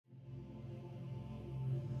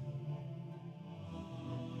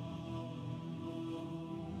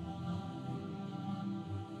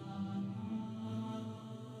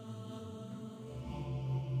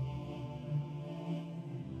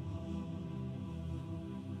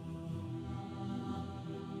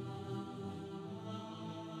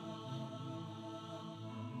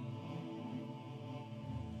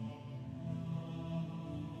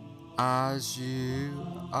as you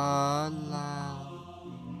allow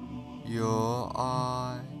your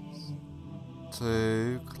eyes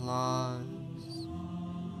to close,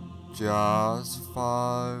 just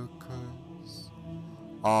focus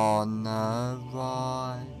on the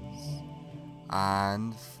rise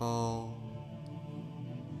and fall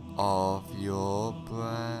of your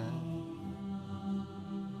breath,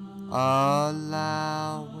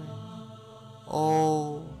 allowing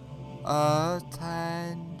all attention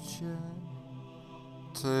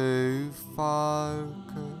to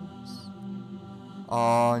focus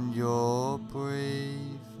on your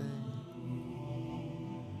breathing,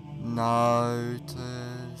 noticing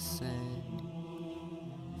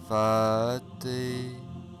the deep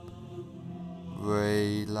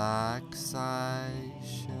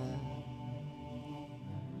relaxation,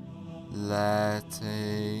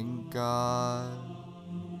 letting go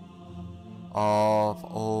of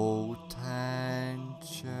all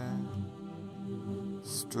tension,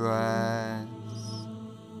 stress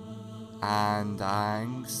and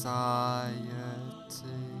anxiety,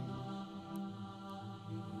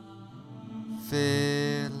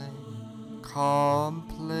 feeling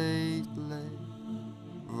completely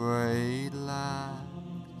relaxed.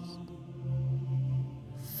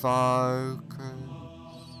 Focus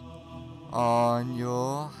on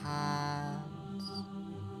your hands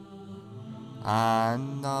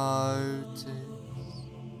and notice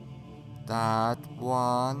that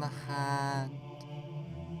one hand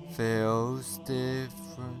feels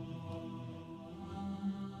different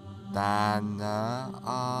than the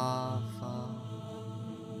other,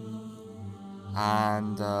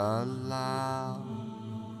 and allow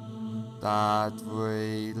that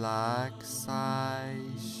relaxation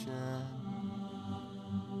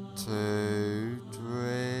to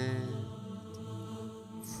drift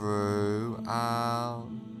throughout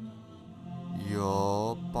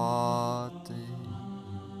your body,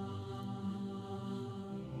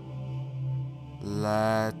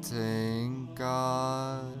 letting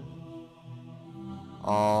go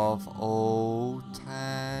of all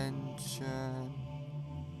tension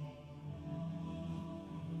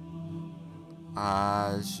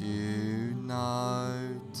as you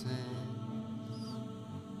notice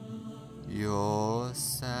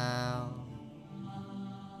yourself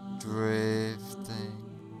drifting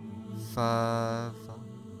further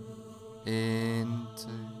into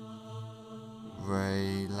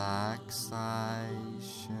relaxation.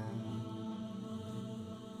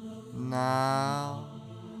 Now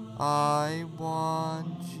I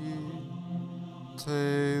want you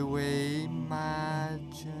to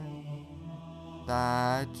imagine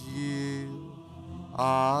that you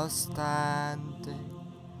are standing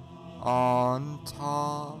on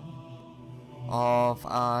top of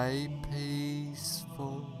a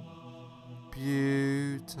peaceful,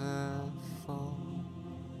 beautiful,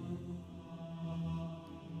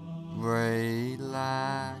 relaxing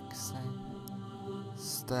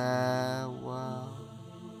stairwell,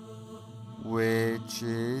 which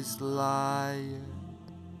is layered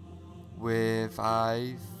with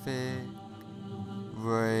a thick,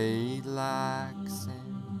 relaxing,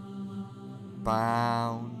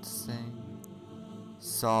 bouncing,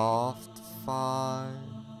 soft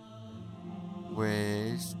foam,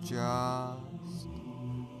 which just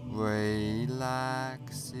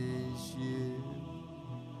relaxes you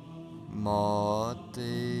more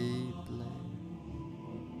deeply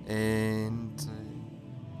into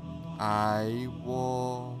a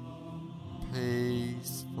warm,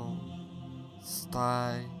 peaceful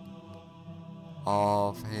state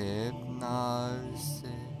of hypnosis.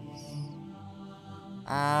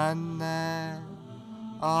 And there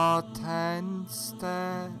are 10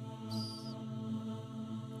 steps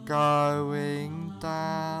going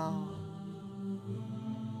down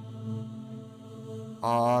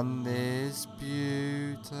on this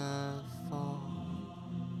beautiful,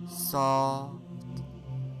 soft,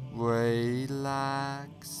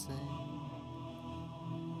 relaxing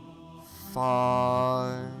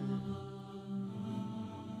foam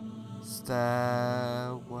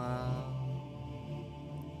stairwell.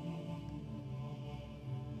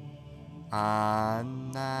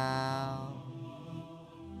 And now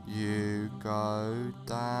you go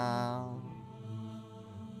down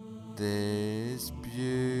this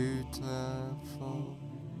beautiful,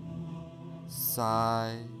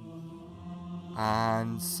 safe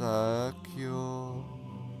and secure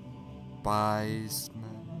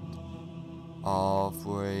basement of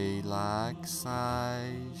relaxation,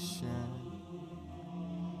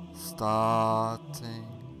 starting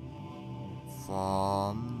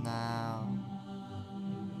from now.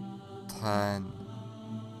 10.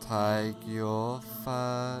 Take your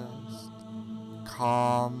first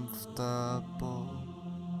comfortable.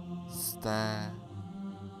 Step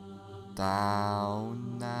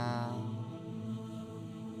down now,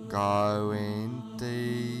 going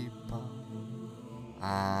deeper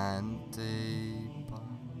and deeper.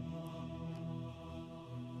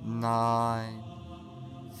 9.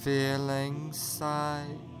 Feeling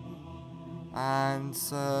safe and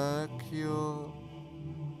secure,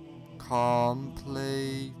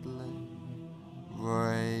 completely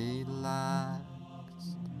relaxed,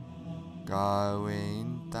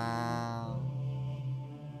 going down,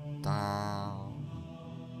 down,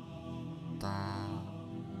 down.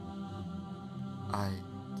 8.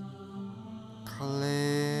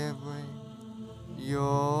 Clearing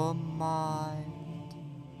your mind,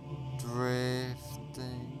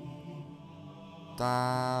 drifting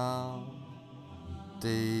down,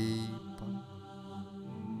 deeper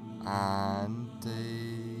and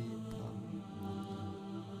deeper.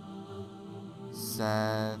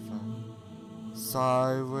 7.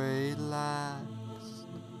 So relaxed,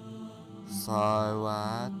 so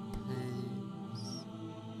at peace,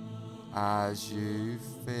 as you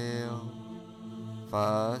feel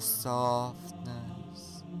the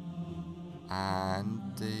softness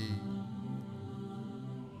and deep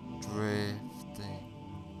drifting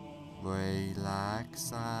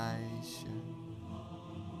relaxation.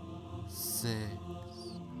 6.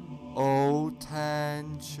 All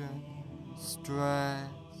tension, stress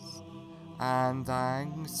and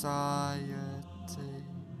anxiety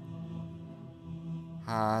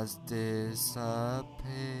has disappeared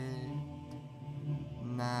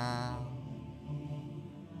now,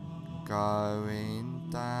 going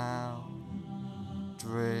down,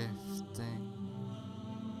 drifting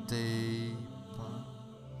deeper.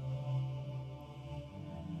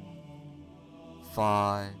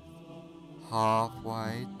 5.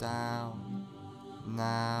 Halfway down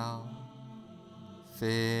now,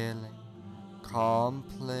 feeling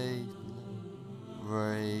completely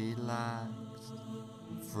relaxed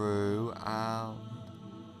throughout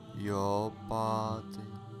your body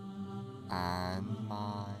and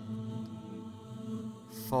mind.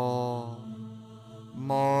 4.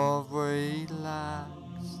 More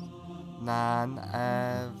relaxed than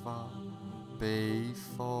ever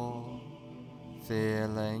before,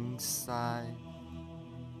 feeling safe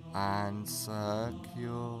and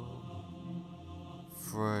secure.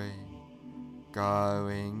 3.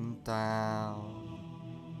 Going down,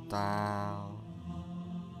 down,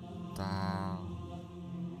 down,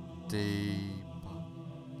 deeper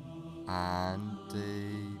and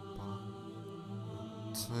deeper.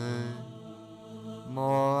 2.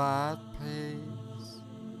 More at peace,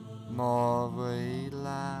 more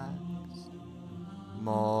relaxed,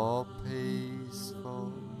 more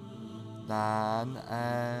peaceful than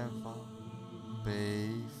ever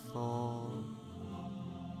before.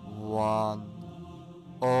 1.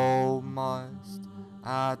 Almost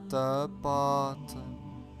at the bottom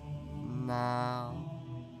now.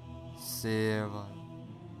 0.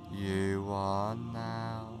 You are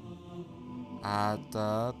now at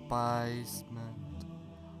the basement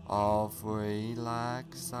of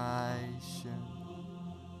relaxation,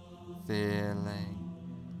 feeling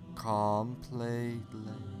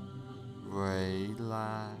completely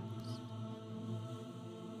relaxed.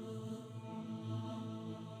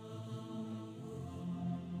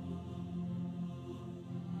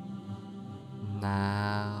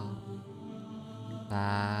 Now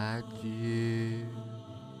that you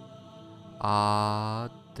are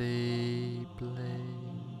deeply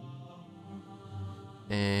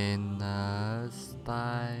in a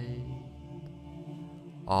state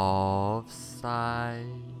of safe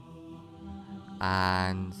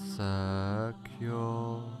and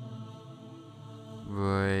secure,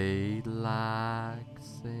 relaxing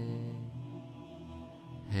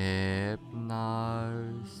hypnosis,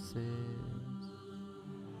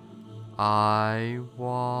 I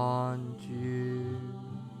want you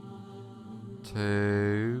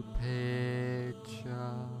to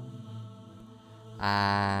picture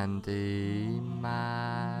and imagine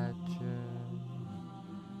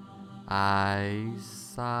a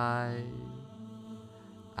safe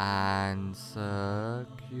and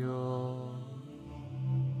secure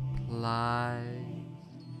place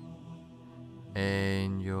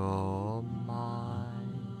in your mind.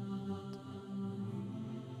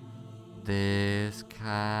 This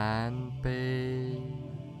can be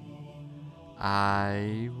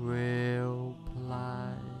a real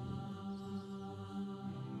place,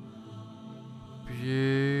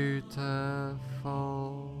 beautiful,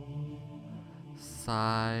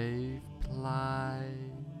 safe place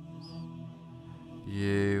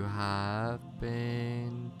you have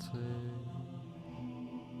been to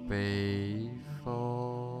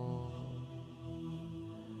before,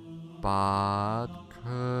 but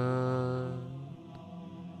could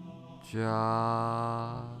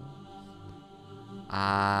just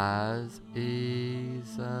as easily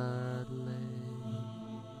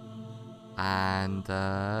and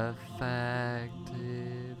effectively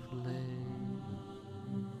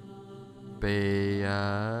be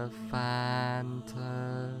a fantasy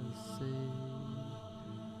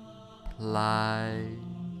place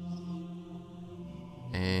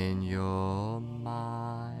in your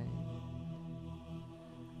mind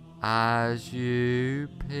as you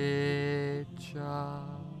picture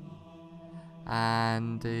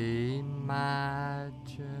and imagine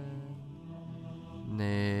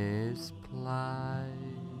this place.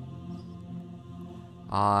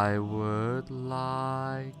 I would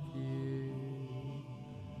like you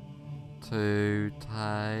to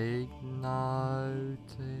take notice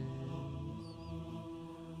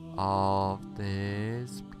of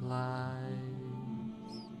this place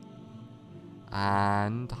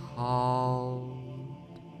and hold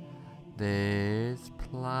this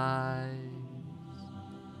place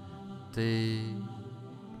deep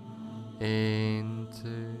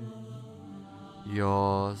into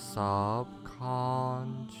your subconscious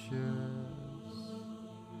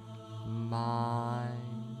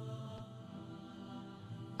mind,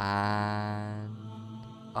 and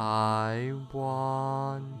I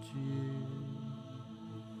want you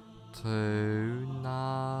to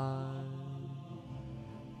know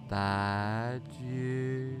that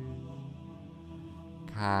you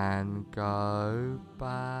can go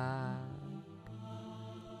back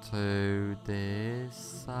to this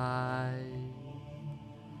safe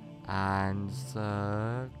and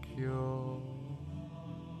secure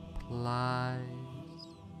place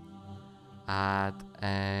at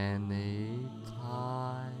any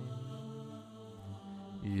time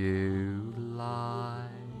you like,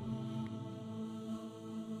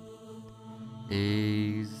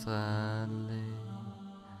 easily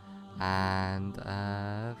and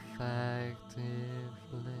effectively.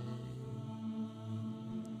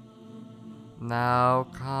 Now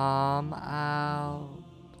come out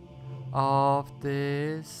of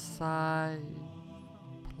this safe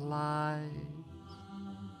place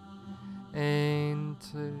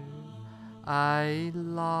into a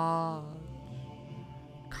large,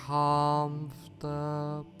 comfortable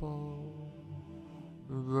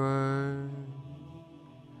room,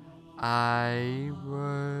 a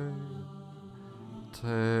room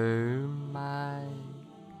to make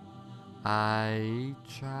a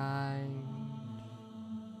change,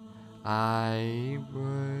 a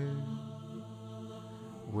room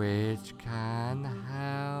which can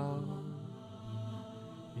help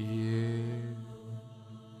you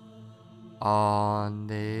on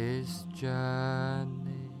this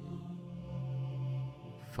journey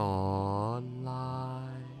for life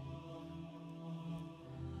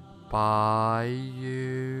by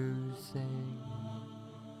using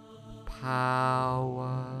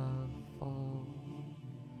powerful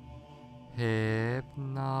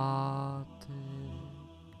hypnotic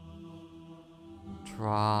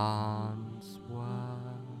trance work,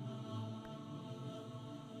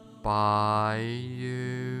 by using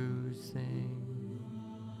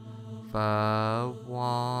the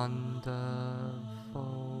wonderful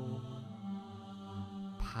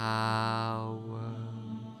powers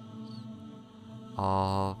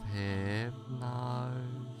of hypnosis.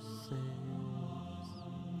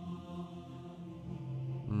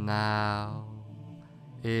 Now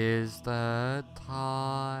is the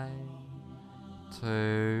time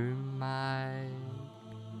to make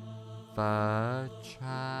the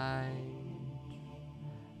change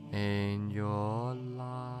in your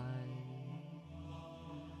life.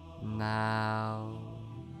 Now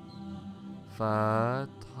the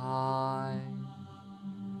time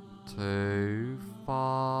to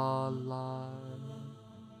follow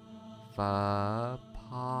the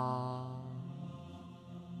path,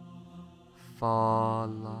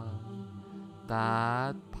 follow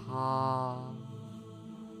that path,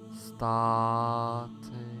 starting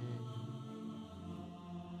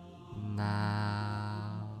now.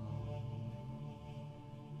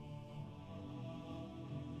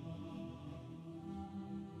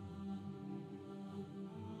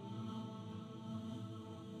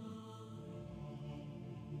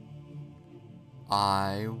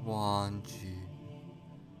 I want you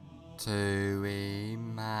to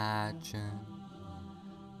imagine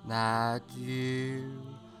that you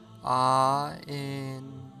are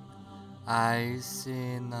in a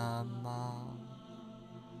cinema.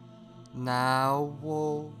 Now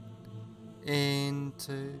walk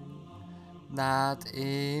into that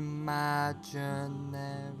imaginary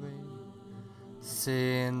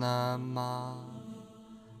cinema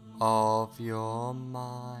of your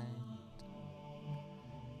mind.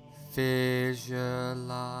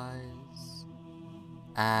 Visualize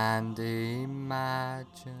and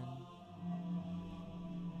imagine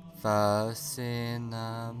the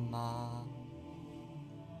cinema.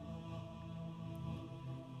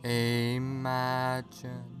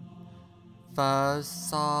 Imagine the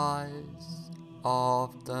size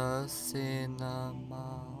of the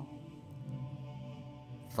cinema,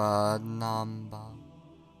 the number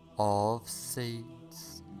of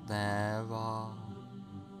seats there are,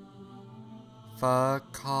 the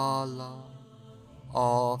color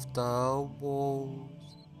of the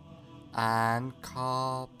walls and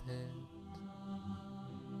carpet,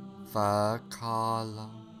 the color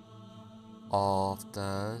of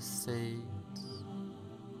the seats,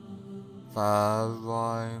 the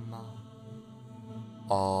aroma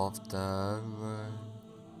of the room,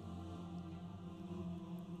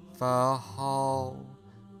 the whole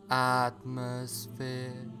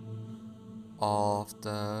atmosphere of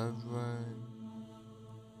the room.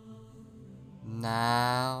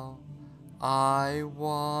 Now I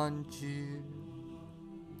want you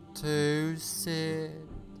to sit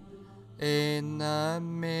in the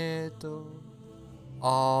middle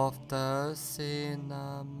of the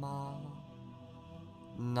cinema,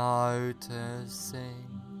 noticing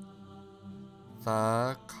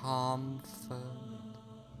the comfort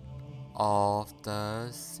of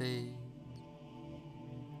the seat.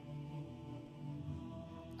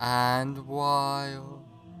 And while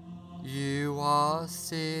you are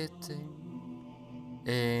sitting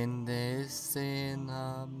in this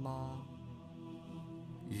cinema,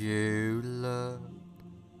 you look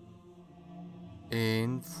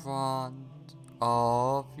in front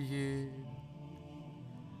of you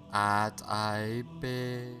at a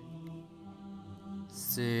big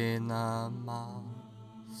cinema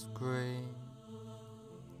screen,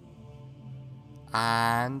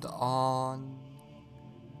 and on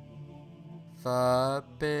the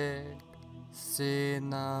big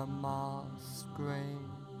cinema screen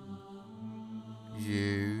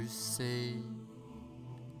you see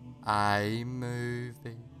a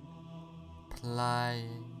movie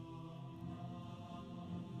playing.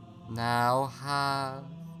 Now have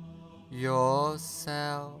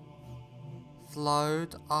yourself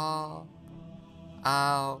float up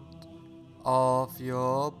out of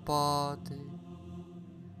your body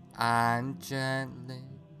and gently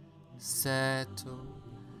settle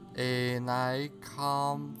in a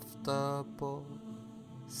comfortable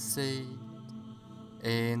seat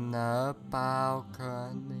in the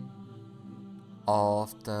balcony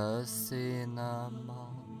of the cinema,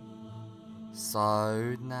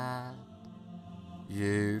 so that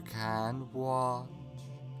you can watch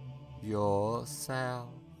yourself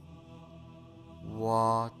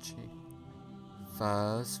watching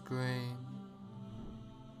the screen.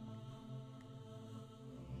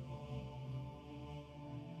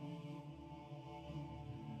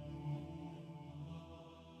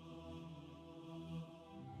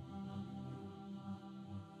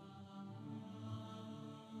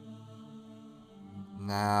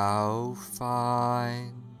 Now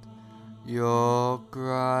find your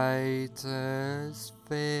greatest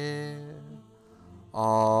fear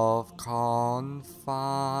of confined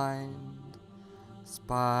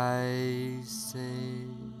spaces.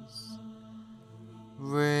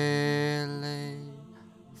 Really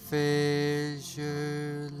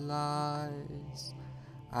visualize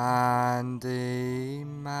and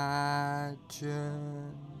imagine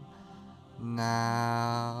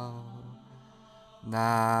now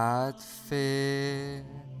that fear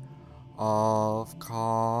of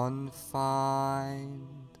confined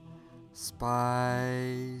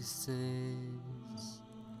spaces.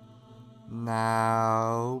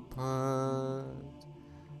 Now put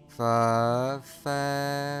the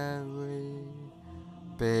very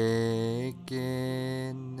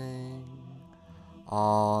beginning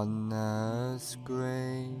on the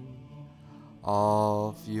screen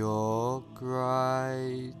of your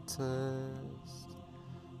greatest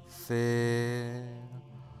fear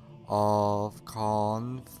of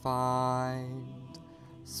confined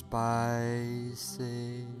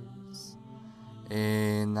spaces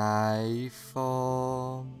in a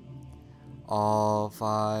form of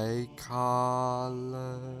a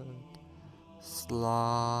colored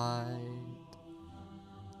slide.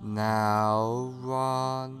 Now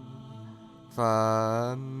run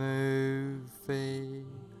the movie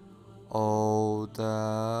all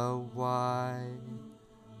the way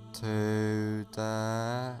to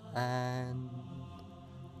the end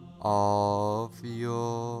of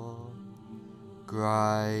your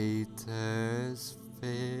greatest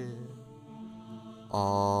fear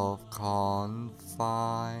of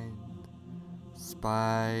confined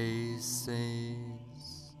spaces.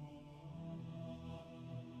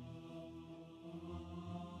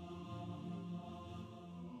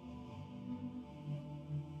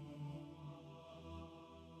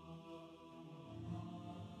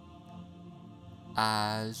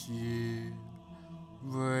 As you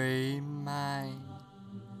remain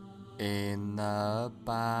in the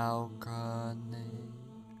balcony,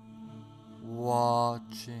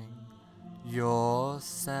 watching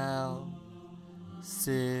yourself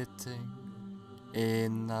sitting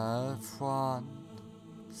in the front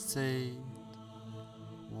seat,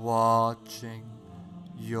 watching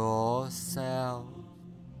yourself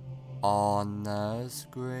on the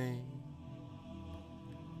screen.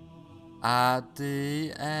 At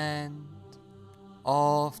the end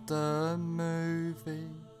of the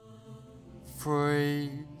movie,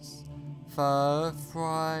 freeze the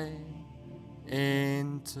frame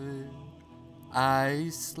into a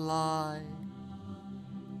slide,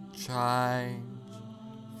 change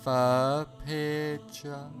the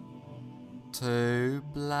picture to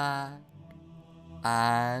black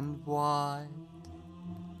and white,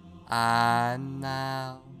 and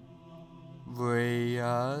now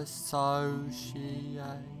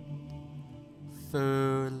reassociate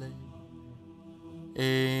fully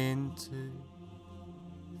into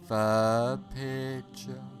the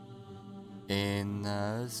picture in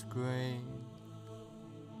the screen.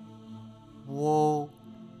 Walk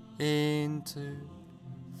into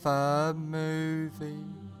the movie,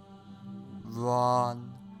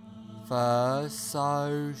 run the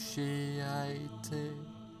associated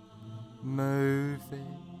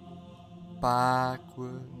movie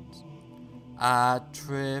backwards at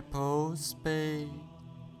triple speed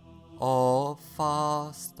or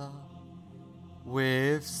faster,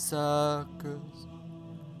 with circus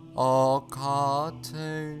or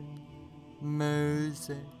cartoon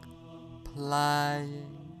music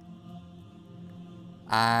playing,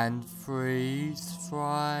 and freeze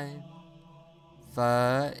frame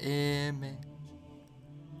the image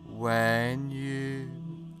when you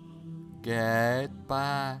get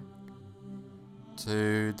back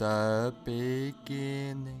to the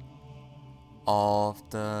beginning of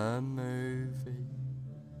the movie.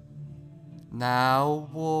 Now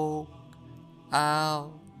walk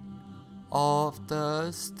out of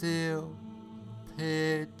the still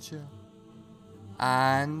picture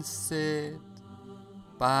and sit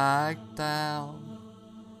back down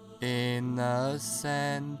in the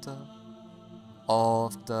center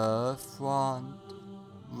of the front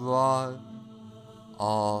row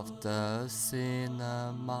of the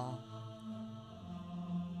cinema.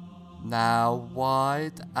 Now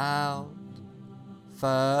white out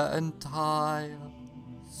the entire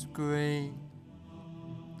screen,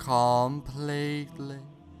 completely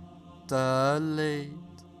delete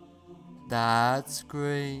that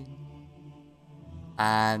screen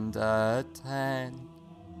and attend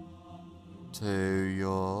to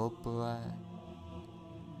your breath.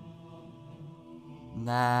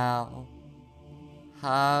 Now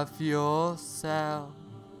have yourself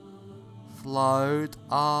float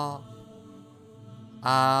up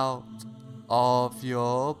out of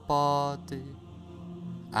your body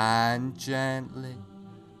and gently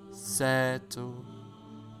settle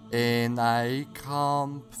in a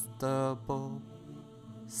comfortable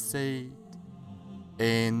seat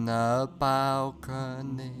in the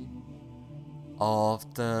balcony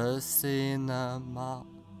of the cinema,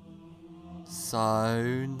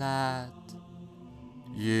 so that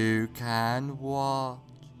you can watch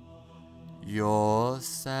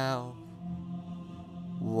yourself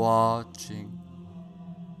watching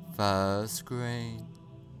the screen.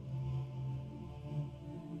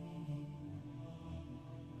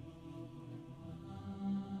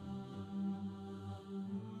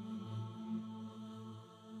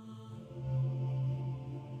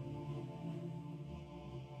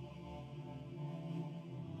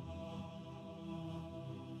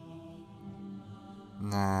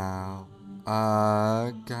 Now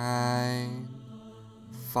again,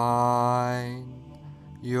 find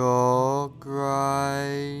your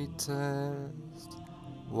greatest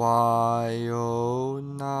while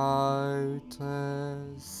noticing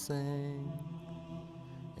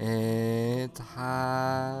it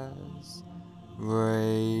has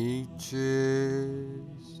reduced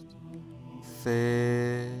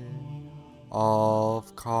fear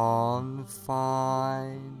of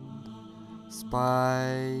confined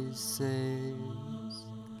spaces,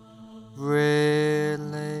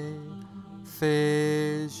 really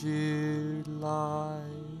visualize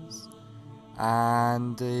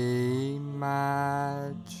and imagine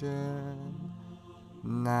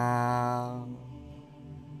now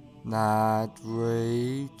that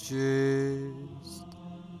reduced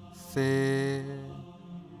fear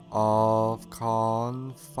of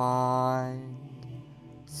confined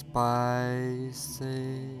spaces.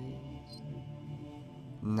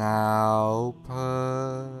 Now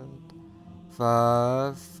put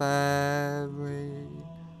the very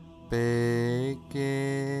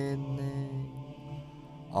beginning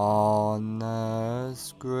on the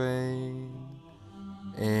screen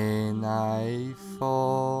in a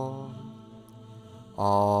form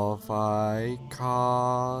of a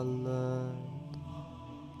colored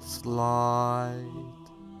slide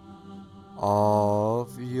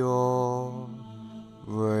of your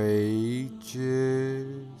reduced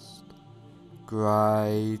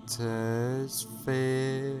greatest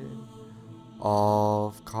fear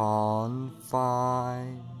of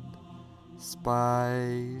confined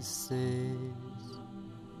spaces.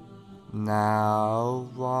 Now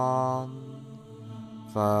run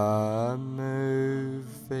the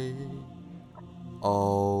movie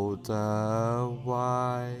all the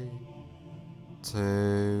way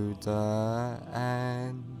to the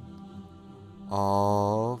end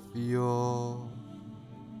of your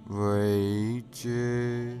reduced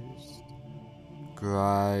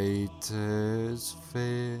greatest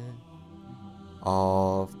fear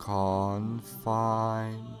of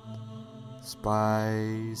confined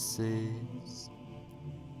spaces.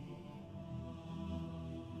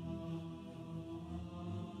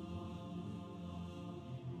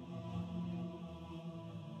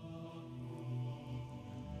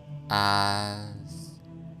 As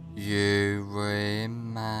you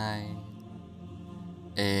remain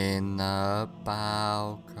in the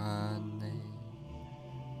balcony,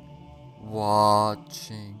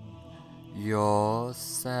 watching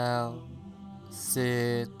yourself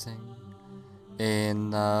sitting in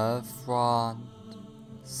the front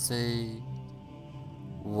seat,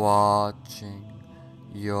 watching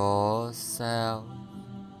yourself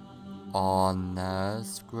on the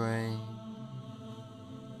screen.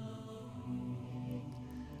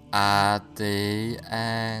 At the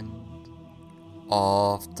end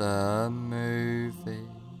of the movie,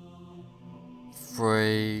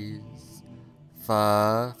 freeze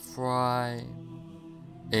the frame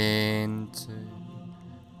into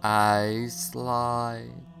a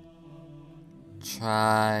slide,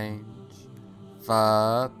 change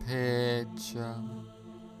the picture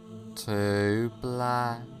to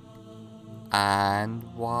black and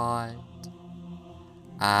white,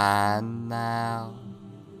 and now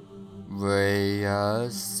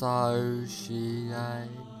reassociate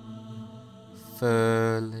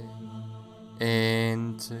fully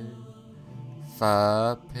into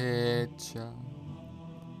the picture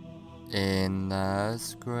in the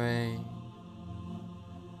screen.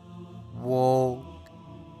 Walk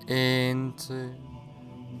into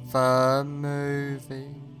the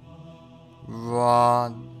movie,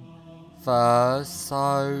 run the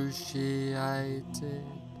associated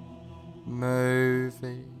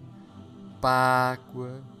movie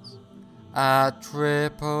backwards at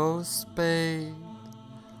triple speed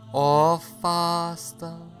or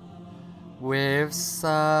faster with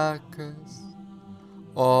circus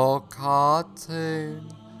or cartoon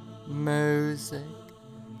music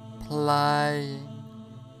playing,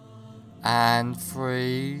 and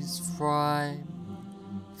freeze frame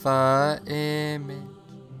the image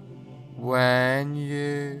when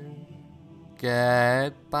you get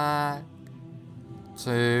back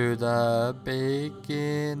to the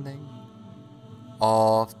beginning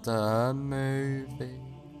of the movie.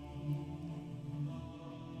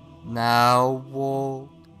 Now walk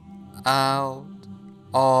out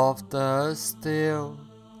of the still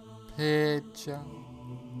picture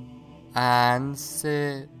and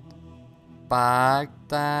sit back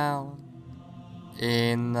down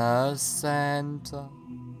in the center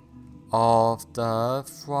of the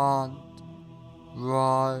front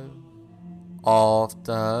row of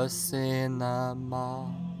the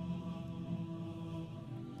cinema.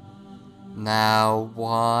 Now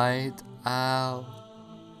wide out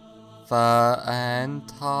the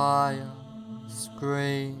entire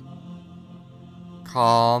screen,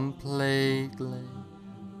 completely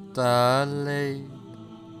delete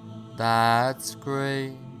that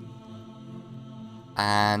screen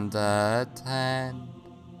and attend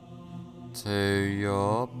to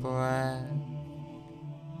your breath.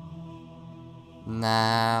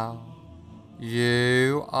 Now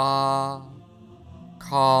you are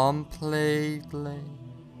completely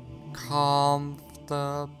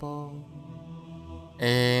comfortable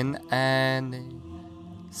in any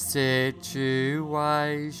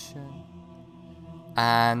situation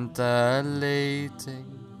and deleting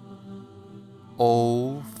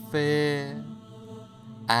all fear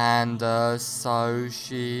and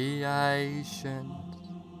associations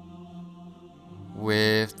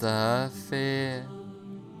with the fear,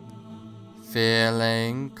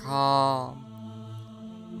 feeling calm,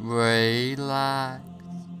 relaxed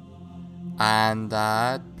and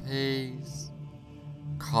at peace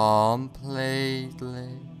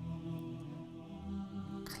completely,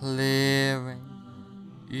 clearing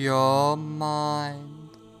your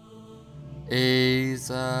mind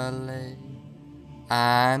easily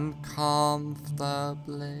and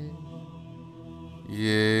comfortably.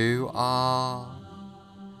 You are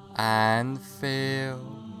and feel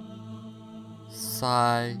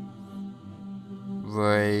safe,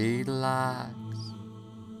 relaxed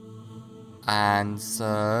and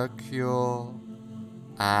secure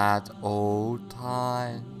at all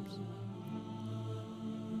times,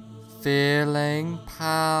 feeling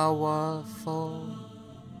powerful,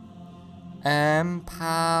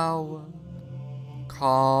 empowered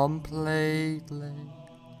completely,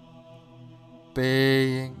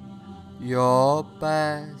 being your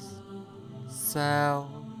best self.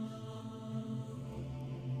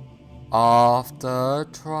 After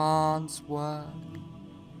trance work,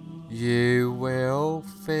 you will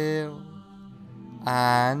feel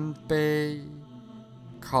and be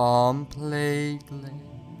completely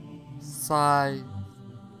safe,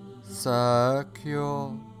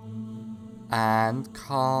 secure and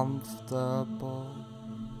comfortable.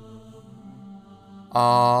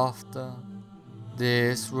 After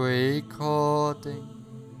this recording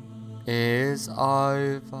is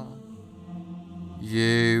over,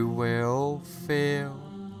 you will feel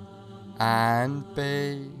and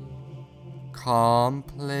be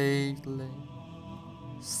completely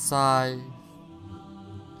safe,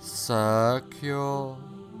 secure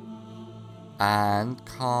and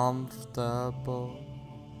comfortable.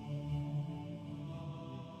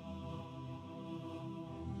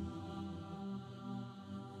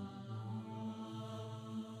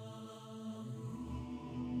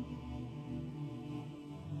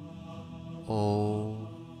 All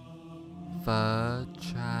the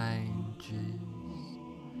changes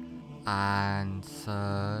and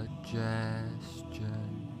suggestions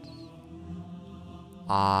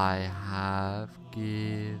I have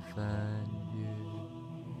given you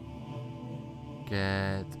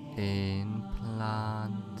get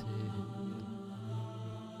implanted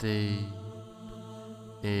deep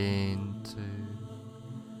into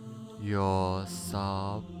your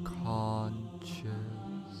subconscious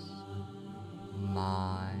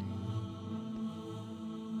mind.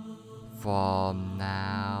 From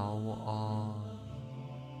now on,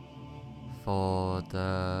 for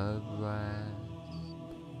the rest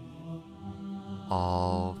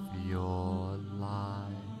of your life,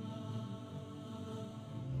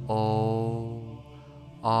 all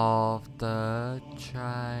of the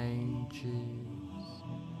changes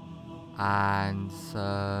and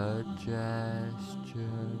suggestions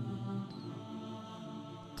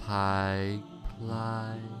take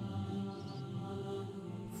place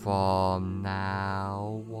from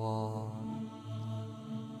now on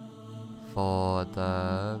for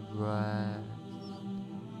the rest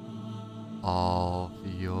of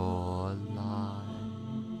your life.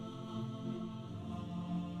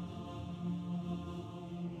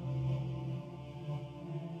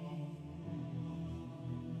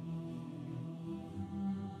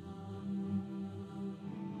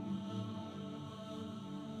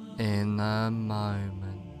 In a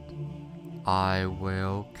moment, I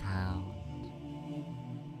will count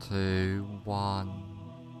to 1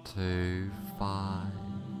 to 5,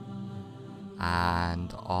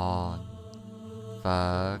 and on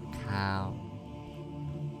the count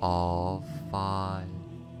of 5,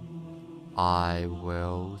 I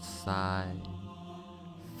will say,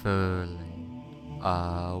 fully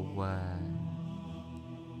aware.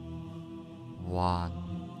 1.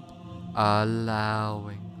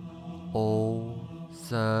 Allowing all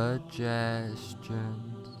suggestions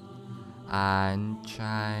and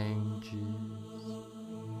changes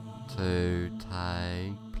to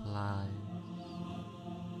take place.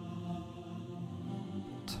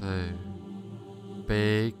 2.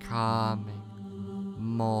 Becoming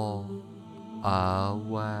more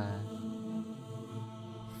aware.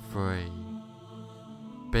 3.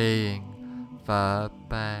 Being the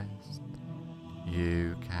best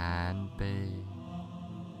you can be.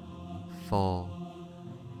 4.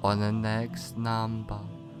 On the next number,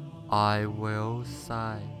 I will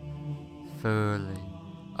say, fully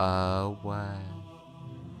aware.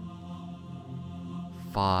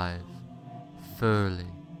 5. Fully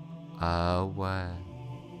aware.